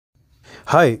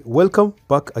Hi, welcome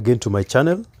back again to my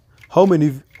channel. How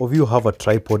many of you have a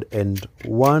tripod and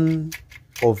one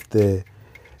of the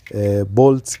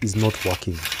bolts is not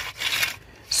working?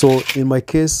 So in my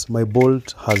case, my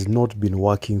bolt has not been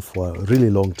working for a really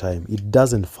long time. It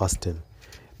doesn't fasten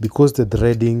because the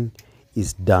threading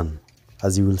is done,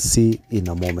 as you will see in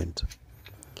a moment.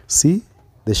 See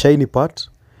the shiny part,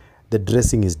 the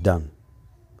dressing is done,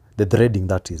 the threading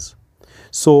that is.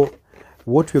 So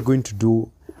what we're going to do,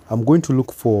 I'm going to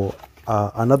look for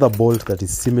another bolt that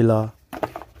is similar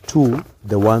to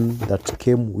the one that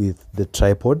came with the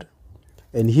tripod.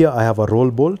 And here I have a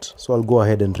roll bolt, so I'll go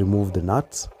ahead and remove the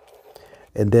nuts.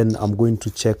 And then I'm going to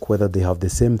check whether they have the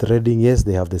same threading. Yes,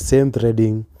 they have the same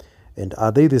threading. And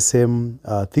are they the same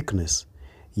thickness?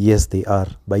 Yes, they are,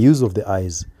 by use of the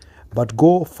eyes. But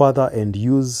go further and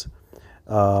use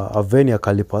a vernier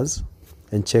calipers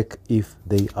and check if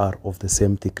they are of the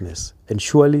same thickness. And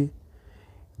surely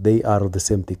they are of the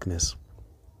same thickness.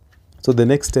 So the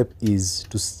next step is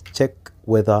to check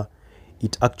whether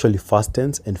it actually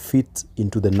fastens and fits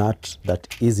into the nut that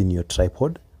is in your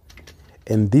tripod.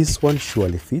 And this one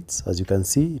surely fits. As you can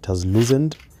see, it has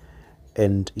loosened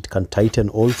and it can tighten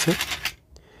also.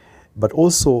 But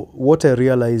also what I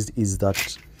realized is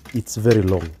that it's very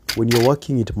long. When you're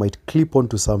working, it might clip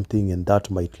onto something and that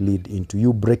might lead into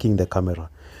you breaking the camera.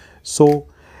 So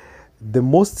the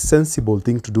most sensible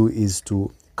thing to do is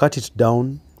to cut it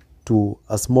down to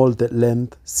a small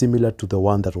length similar to the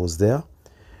one that was there.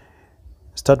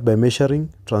 Start by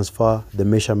measuring, transfer the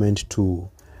measurement to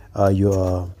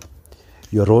your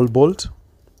roll bolt,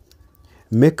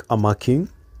 make a marking,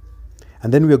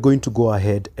 and then we are going to go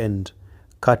ahead and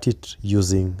cut it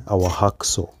using our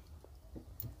hacksaw.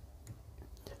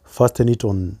 Fasten it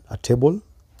on a table,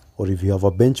 or if you have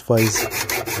a bench vise,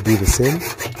 do the same.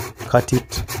 Cut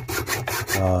it.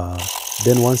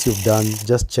 Then once you've done,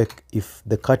 just check if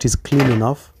the cut is clean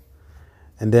enough.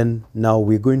 And then now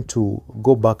we're going to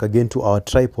go back again to our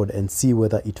tripod and see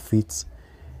whether it fits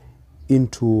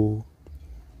into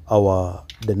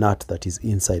the nut that is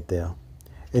inside there.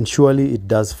 And surely it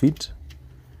does fit,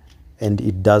 and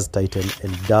it does tighten,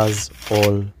 and does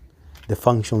all the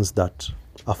functions that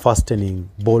a fastening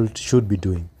bolt should be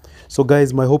doing. So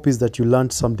guys, my hope is that you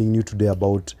learned something new today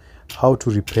about how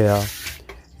to repair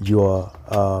your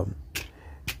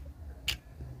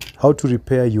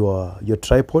your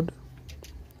tripod,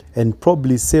 and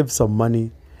probably save some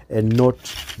money and not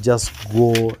just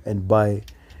go and buy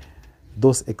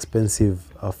those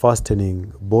expensive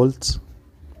fastening bolts.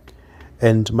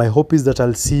 And my hope is that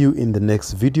I'll see you in the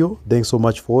next video. Thanks so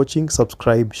much for watching.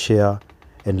 Subscribe, share,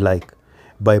 and like.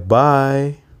 Bye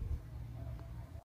bye.